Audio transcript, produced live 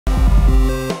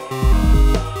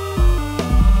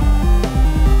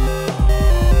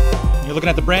You're looking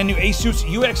at the brand new Asus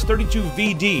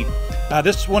UX32VD.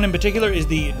 This one in particular is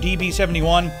the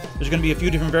DB71. There's going to be a few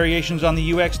different variations on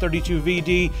the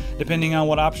UX32VD depending on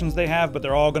what options they have, but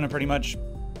they're all going to pretty much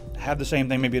have the same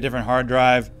thing, maybe a different hard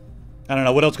drive. I don't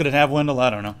know. What else could it have, Wendell? I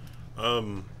don't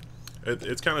know.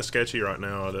 It's kind of sketchy right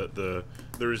now. That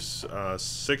there's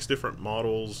 6 different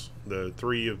models, the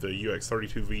 3 of the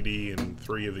UX32VD and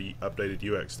 3 of the updated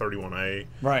UX31A.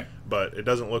 Right. But it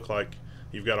doesn't look like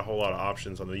you've got a whole lot of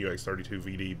options on the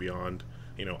UX32VD beyond,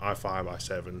 you know, i5,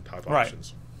 i7 type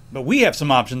options. But we have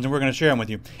some options, and we're going to share them with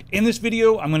you. In this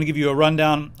video, I'm going to give you a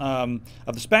rundown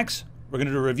of the specs. We're going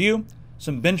to do a review,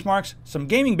 some benchmarks, some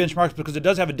gaming benchmarks, because it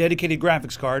does have a dedicated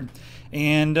graphics card.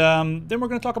 And then we're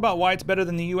going to talk about why it's better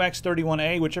than the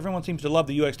UX31A, which everyone seems to love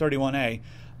the UX31A.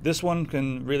 This one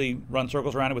can really run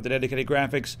circles around it with the dedicated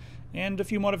graphics and a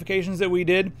few modifications that we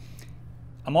did.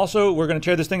 We're going to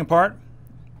tear this thing apart.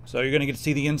 So you're going to get to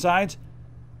see the insides.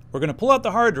 We're going to pull out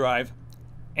the hard drive,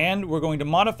 and we're going to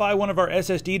modify one of our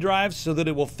SSD drives so that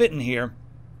it will fit in here.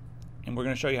 And we're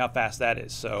going to show you how fast that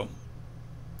is. So,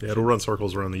 yeah, it'll run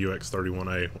circles around the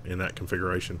UX31A in that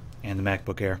configuration. And the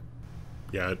MacBook Air.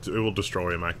 Yeah, it will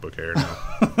destroy a MacBook Air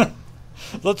now.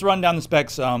 Let's run down the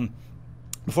specs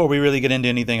before we really get into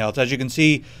anything else. As you can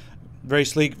see, very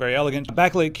sleek, very elegant.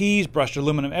 Backlit keys, brushed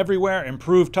aluminum everywhere,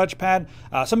 improved touchpad.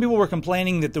 Some people were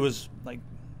complaining that there was like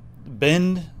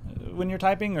bend when you're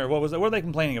typing, or what was it? What are they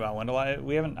complaining about, Wendell? I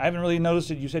haven't really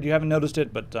noticed it. You said you haven't noticed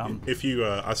it, but if you,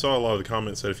 I saw a lot of the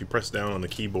comments that if you press down on the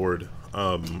keyboard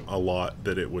a lot,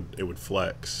 that it would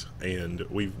flex. And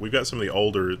we've got some of the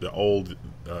old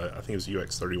I think it was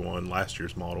UX31, last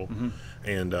year's model,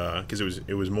 and because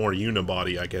it was more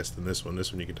unibody, I guess, than this one.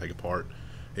 This one you can take apart,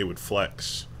 it would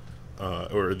flex.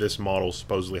 Or this model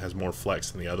supposedly has more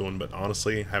flex than the other one, but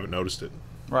honestly, haven't noticed it.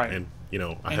 Right. And you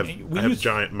know, I have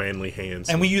giant manly hands.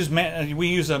 And we use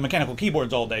mechanical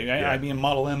keyboards all day. Yeah. IBM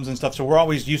Model M's and stuff, so we're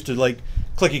always used to like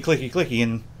clicky, clicky, clicky,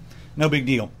 and no big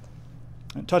deal.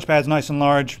 And touchpad's nice and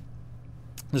large.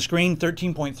 The screen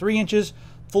 13.3 inches,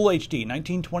 full HD,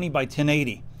 1920 by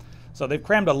 1080. So they've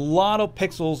crammed a lot of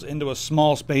pixels into a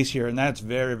small space here, and that's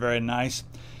very, very nice.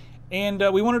 And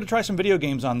we wanted to try some video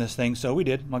games on this thing, so we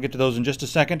did. I'll get to those in just a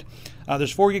second.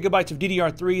 There's 4 gigabytes of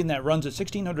DDR3, and that runs at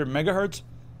 1600 megahertz.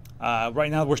 Right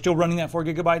now, we're still running that 4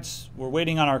 gigabytes. We're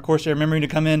waiting on our Corsair memory to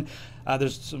come in.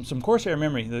 There's some Corsair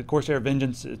memory, the Corsair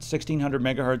Vengeance. It's 1600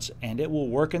 megahertz, and it will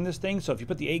work in this thing. So if you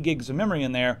put the 8 gigs of memory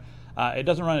in there, it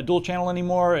doesn't run at dual channel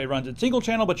anymore. It runs at single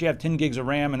channel, but you have 10 gigs of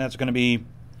RAM, and that's going to be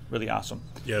really awesome.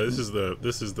 Yeah,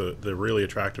 this is the really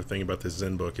attractive thing about this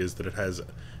Zenbook, is that it has,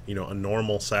 you know, a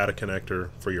normal SATA connector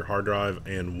for your hard drive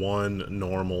and one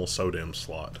normal SODIMM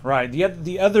slot. Right.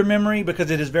 The other memory,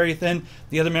 because it is very thin,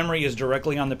 the other memory is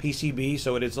directly on the PCB,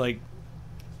 so it is like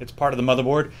it's part of the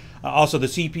motherboard. Also, the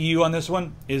CPU on this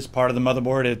one is part of the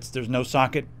motherboard. There's no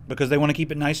socket because they want to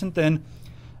keep it nice and thin.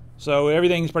 So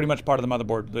everything's pretty much part of the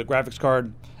motherboard. The graphics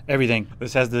card, everything.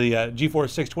 This has the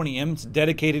GeForce 620M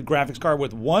dedicated graphics card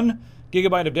with 1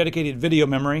 gigabyte of dedicated video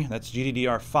memory. That's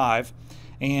GDDR5.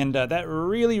 And that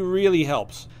really, really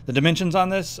helps. The dimensions on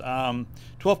this,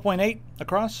 12.8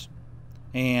 across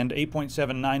and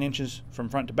 8.79 inches from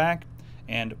front to back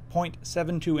and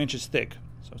 0.72 inches thick.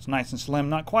 So it's nice and slim.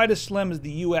 Not quite as slim as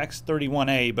the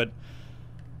UX31A, but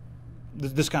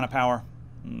this kind of power,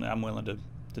 I'm willing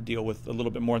to deal with a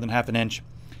little bit more than half an inch.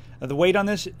 The weight on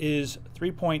this is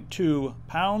 3.2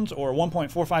 pounds or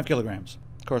 1.45 kilograms.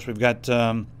 Of course, we've got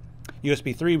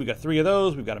USB 3, we've got 3 of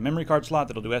those. We've got a memory card slot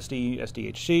that'll do SD,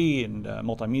 SDHC, and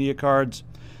multimedia cards.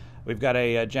 We've got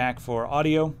a jack for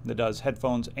audio that does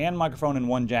headphones and microphone in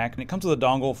one jack, and it comes with a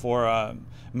dongle for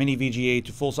mini VGA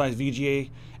to full-size VGA,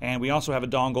 and we also have a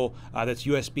dongle that's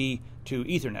USB to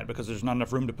Ethernet because there's not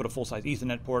enough room to put a full-size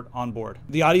Ethernet port on board.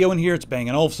 The audio in here, it's Bang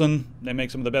 & Olufsen. They make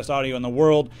some of the best audio in the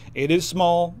world. It is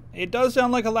small. It does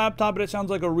sound like a laptop, but it sounds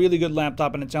like a really good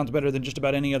laptop, and it sounds better than just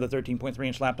about any other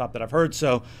 13.3-inch laptop that I've heard,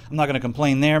 so I'm not going to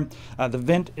complain there. The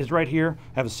vent is right here.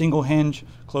 Have a single hinge,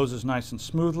 closes nice and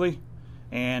smoothly,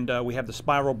 and we have the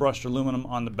spiral brushed aluminum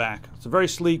on the back. It's a very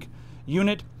sleek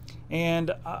unit.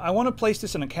 And I want to place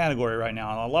this in a category right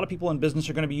now. A lot of people in business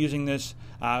are going to be using this,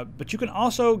 but you can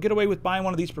also get away with buying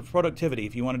one of these for productivity.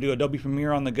 If you want to do Adobe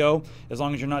Premiere on the go, as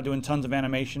long as you're not doing tons of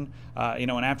animation, you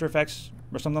know, in After Effects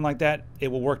or something like that, it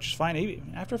will work just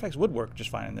fine. After Effects would work just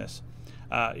fine in this.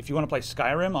 If you want to play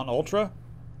Skyrim on Ultra,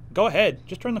 go ahead.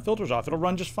 Just turn the filters off. It'll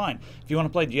run just fine. If you want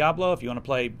to play Diablo, if you want to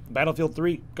play Battlefield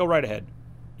 3, go right ahead.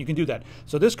 You can do that.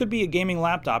 So this could be a gaming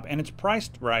laptop, and it's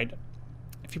priced right.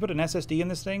 If you put an SSD in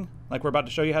this thing, like we're about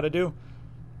to show you how to do,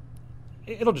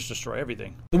 it'll just destroy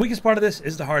everything. The weakest part of this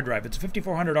is the hard drive. It's a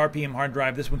 5400 RPM hard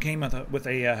drive. This one came with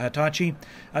a Hitachi.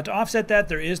 To offset that,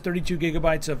 there is 32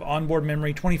 gigabytes of onboard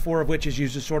memory, 24 of which is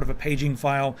used as sort of a paging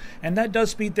file, and that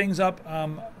does speed things up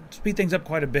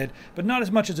quite a bit, but not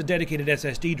as much as a dedicated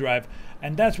SSD drive,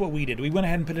 and that's what we did. We went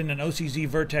ahead and put in an OCZ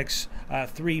Vertex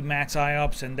 3 Max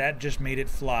IOPS, and that just made it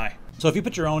fly. So if you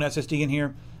put your own SSD in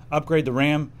here, upgrade the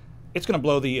RAM, it's going to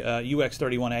blow the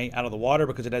UX31A out of the water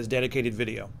because it has dedicated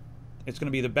video. It's going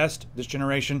to be the best this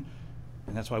generation,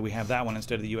 and that's why we have that one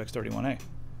instead of the UX31A.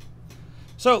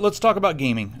 So let's talk about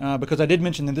gaming, because I did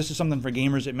mention that this is something for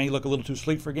gamers. It may look a little too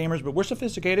sleek for gamers, but we're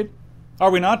sophisticated. Are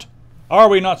we not? Are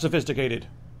we not sophisticated?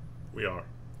 We are.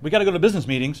 We got to go to business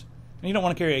meetings, and you don't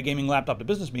want to carry a gaming laptop to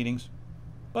business meetings,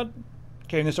 but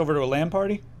carrying this over to a LAN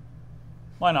party?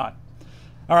 Why not?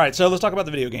 All right, so let's talk about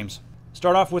the video games.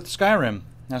 Start off with Skyrim.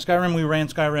 Now, Skyrim, we ran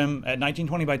Skyrim at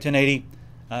 1920 by 1080.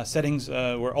 Settings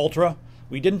were ultra.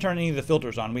 We didn't turn any of the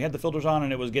filters on. We had the filters on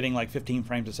and it was getting like 15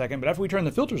 frames a second. But after we turned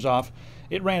the filters off,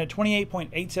 it ran at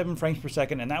 28.87 frames per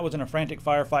second, and that was in a frantic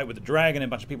firefight with a dragon and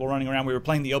a bunch of people running around. We were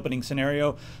playing the opening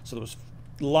scenario, so there was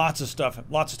lots of stuff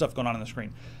going on the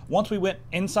screen. Once we went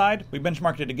inside, we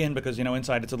benchmarked it again because, you know,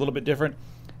 inside it's a little bit different.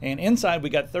 And inside we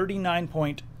got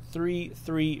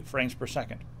 39.33 frames per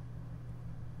second.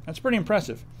 That's pretty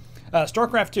impressive.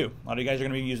 Starcraft 2. A lot of you guys are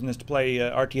going to be using this to play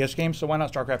RTS games, so why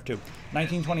not Starcraft 2?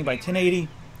 1920 by 1080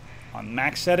 on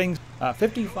max settings,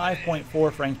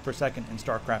 55.4 frames per second in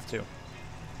Starcraft 2.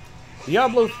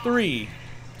 Diablo 3.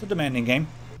 It's a demanding game.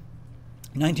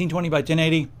 1920 by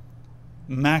 1080,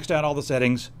 maxed out all the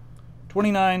settings,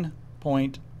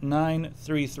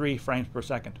 29.933 frames per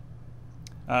second.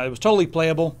 It was totally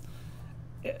playable.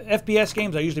 FPS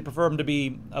games, I usually prefer them to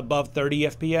be above 30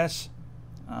 FPS.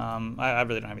 I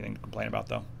really don't have anything to complain about,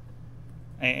 though.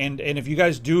 And if you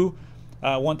guys do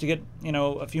want to get, you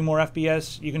know, a few more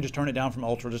FPS, you can just turn it down from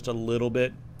ultra just a little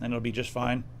bit, and it'll be just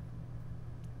fine.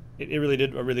 It really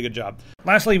did a really good job.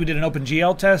 Lastly, we did an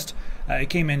OpenGL test. It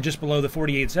came in just below the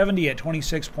 4870 at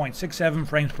 26.67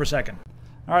 frames per second.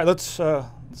 All right, let's tear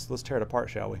it apart,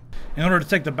 shall we? In order to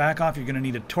take the back off, you're going to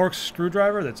need a Torx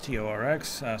screwdriver. That's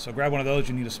TORX. So grab one of those.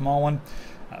 You need a small one.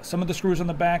 Some of the screws on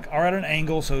the back are at an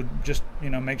angle, so just, you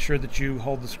know, make sure that you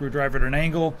hold the screwdriver at an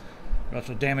angle, or else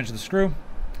you'll damage the screw.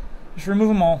 Just remove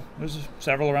them all. There's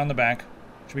several around the back.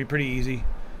 Should be pretty easy.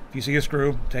 If you see a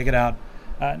screw, take it out.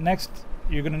 Next,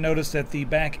 you're going to notice that the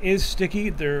back is sticky.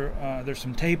 There's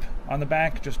some tape on the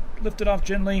back. Just lift it off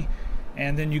gently,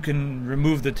 and then you can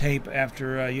remove the tape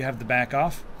after you have the back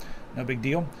off. No big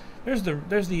deal. There's the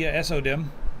SODIMM.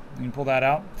 You can pull that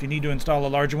out. If you need to install a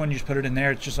larger one, you just put it in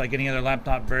there. It's just like any other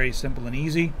laptop, very simple and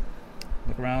easy.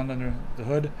 Look around under the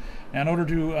hood. Now, in order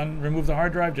to remove the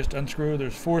hard drive, just unscrew.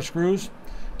 There's 4 screws.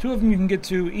 2 of them you can get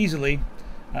to easily.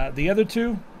 The other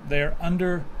 2, they're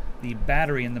under the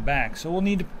battery in the back. So we'll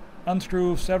need to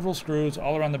unscrew several screws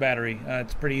all around the battery.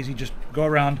 It's pretty easy. Just go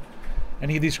around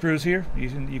any of these screws here.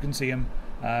 You can see them.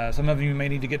 Some of you may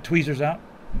need to get tweezers out.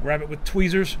 Grab it with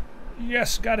tweezers.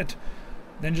 Yes, got it.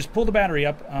 Then just pull the battery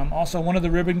up. Also, one of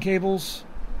the ribbon cables,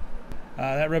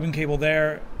 that ribbon cable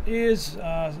there is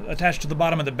attached to the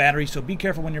bottom of the battery, so be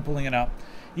careful when you're pulling it out.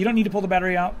 You don't need to pull the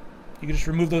battery out. You can just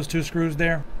remove those 2 screws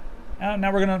there.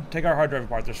 Now we're going to take our hard drive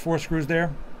apart. There's 4 screws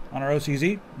there on our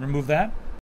OCZ. Remove that.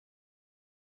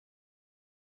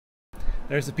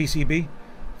 There's the PCB.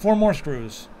 4 more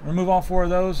screws. Remove all 4 of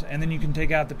those, and then you can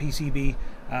take out the PCB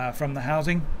from the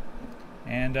housing.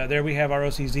 And there we have our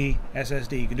OCZ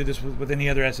SSD. You can do this with any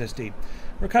other SSD.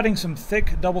 We're cutting some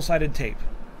thick double-sided tape.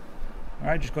 All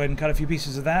right, just go ahead and cut a few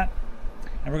pieces of that.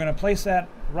 And we're going to place that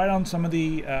right on some of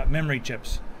the memory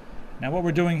chips. Now what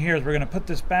we're doing here is we're going to put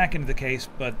this back into the case,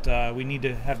 but we need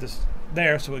to have this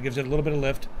there so it gives it a little bit of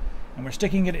lift. And we're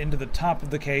sticking it into the top of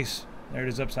the case. There it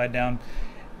is upside down.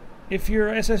 If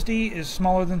your SSD is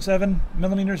smaller than 7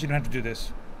 millimeters, you don't have to do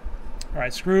this. All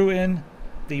right, screw in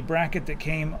the bracket that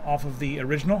came off of the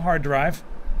original hard drive.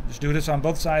 Just do this on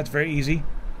both sides, very easy.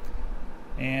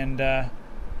 And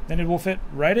then it will fit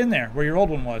right in there where your old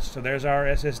one was. So there's our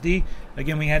SSD.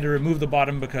 Again, we had to remove the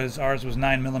bottom because ours was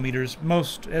 9 millimeters.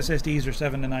 Most SSDs are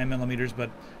 7 to 9 millimeters, but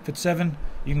if it's 7,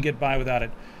 you can get by without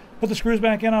it. Put the screws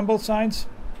back in on both sides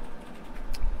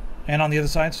and on the other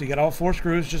side. So you got all 4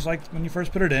 screws just like when you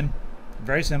first put it in.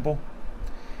 Very simple.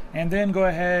 And then go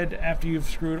ahead, after you've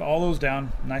screwed all those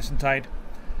down nice and tight,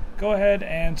 go ahead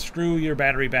and screw your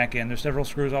battery back in. There's several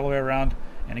screws all the way around.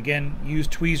 And again, use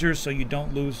tweezers so you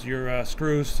don't lose your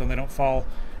screws, so they don't fall,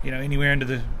 you know, anywhere into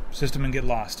the system and get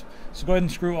lost. So go ahead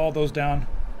and screw all those down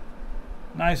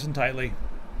nice and tightly.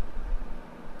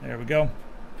 There we go.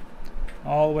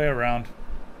 All the way around.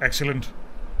 Excellent.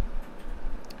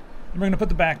 And we're going to put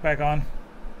the back on.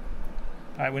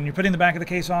 Alright, when you're putting the back of the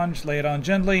case on, just lay it on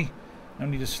gently. No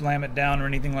need to slam it down or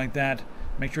anything like that.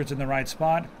 Make sure it's in the right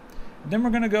spot. And then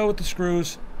we're going to go with the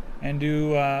screws and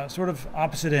do sort of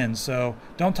opposite ends. So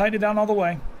don't tighten it down all the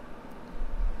way.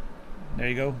 There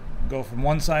you go. Go from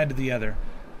one side to the other.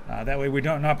 That way we're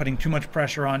not putting too much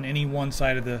pressure on any one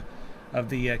side of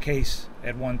the case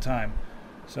at one time.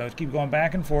 So just keep going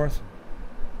back and forth,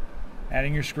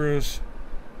 adding your screws.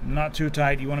 Not too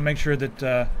tight. You want to make sure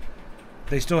that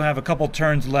they still have a couple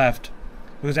turns left,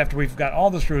 because after we've got all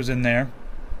the screws in there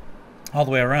all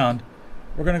the way around,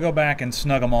 we're going to go back and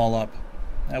snug them all up.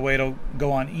 That way it'll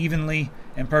go on evenly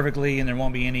and perfectly, and there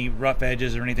won't be any rough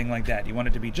edges or anything like that. You want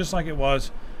it to be just like it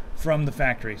was from the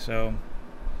factory. So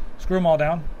screw them all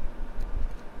down,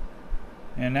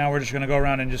 and now we're just going to go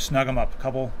around and just snug them up. A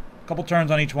couple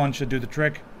turns on each one should do the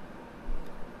trick,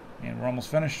 and we're almost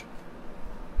finished.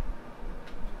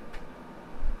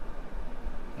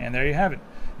 And there you have it.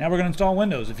 Now we're going to install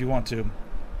Windows if you want to.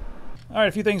 Alright,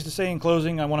 a few things to say in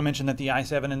closing. I want to mention that the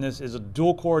i7 in this is a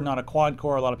dual core, not a quad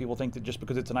core. A lot of people think that just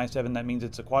because it's an i7 that means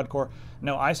it's a quad core.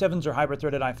 No, i7s are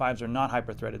hyper-threaded, i5s are not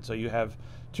hyper-threaded. So you have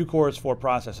 2 cores, 4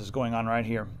 processes going on right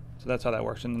here. So that's how that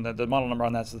works. And the model number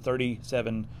on that's the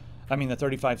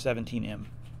 3517M.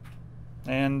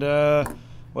 And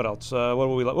what else?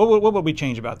 What would we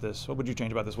change about this? What would you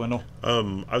change about this, Wendell?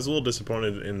 I was a little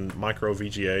disappointed in micro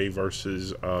VGA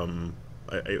versus I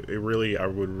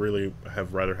would really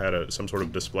have rather had some sort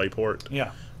of display port.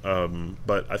 Yeah.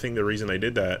 But I think the reason they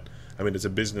did that, I mean, it's a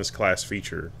business class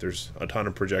feature. There's a ton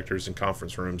of projectors in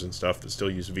conference rooms and stuff that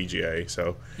still use VGA.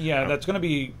 So yeah, that's going to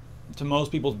be to most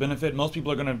people's benefit. Most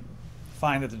people are going to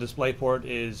find that the display port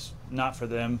is not for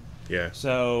them. Yeah.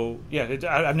 So yeah,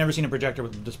 I've never seen a projector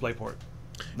with a display port.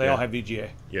 They all have VGA.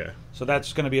 Yeah. So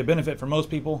that's going to be a benefit for most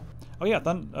people. Oh yeah,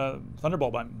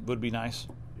 Thunderbolt would be nice.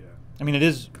 Yeah. I mean, it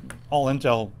is all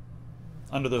Intel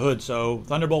under the hood, so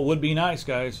Thunderbolt would be nice,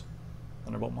 guys.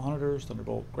 Thunderbolt monitors,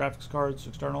 Thunderbolt graphics cards,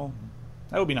 external.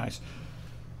 That would be nice.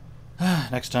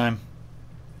 Next time.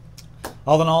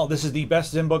 All in all, this is the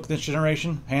best Zenbook this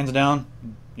generation, hands down.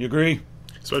 You agree?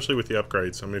 Especially with the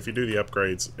upgrades. I mean, if you do the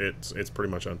upgrades, it's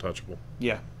pretty much untouchable.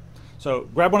 Yeah. So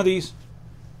grab one of these.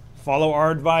 Follow our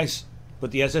advice.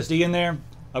 Put the SSD in there.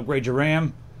 Upgrade your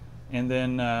RAM, and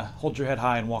then hold your head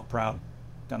high and walk proud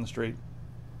down the street.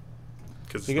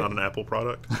 Because it's not an Apple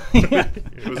product. Yeah.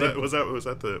 was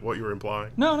that what you were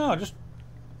implying? No, just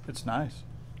it's nice.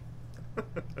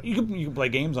 You can play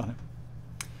games on it.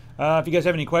 If you guys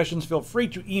have any questions, feel free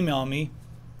to email me,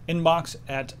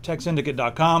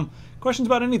 inbox@techsyndicate.com. Questions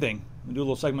about anything. We do a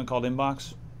little segment called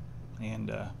Inbox,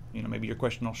 and maybe your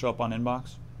question will show up on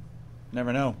Inbox.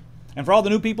 Never know. And for all the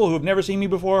new people who have never seen me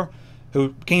before,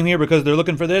 who came here because they're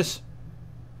looking for this,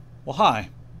 well, hi.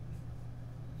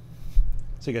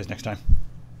 See you guys next time.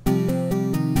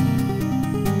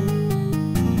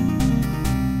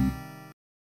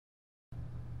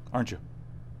 Aren't you?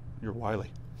 You're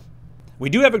wily. We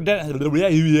do have a Take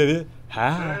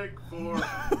 4.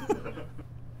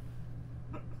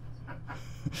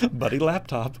 buddy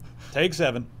laptop. Take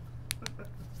 7.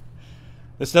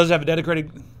 This does have a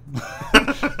dedicated.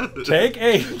 Take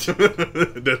 8.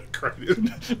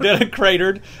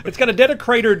 Dedicated. It's got a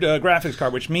dedicated graphics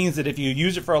card, which means that if you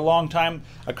use it for a long time,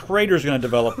 a crater is going to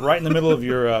develop right in the middle of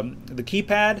your the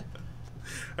keypad.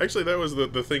 Actually, that was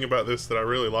the thing about this that I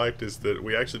really liked, is that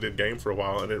we actually did game for a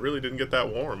while, and it really didn't get that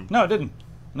warm. No, it didn't.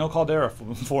 No caldera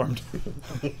formed.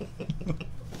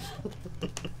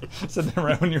 Said that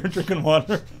right when you were drinking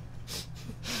water.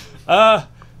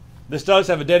 This does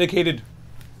have a dedicated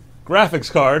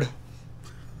graphics card.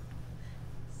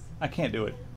 I can't do it.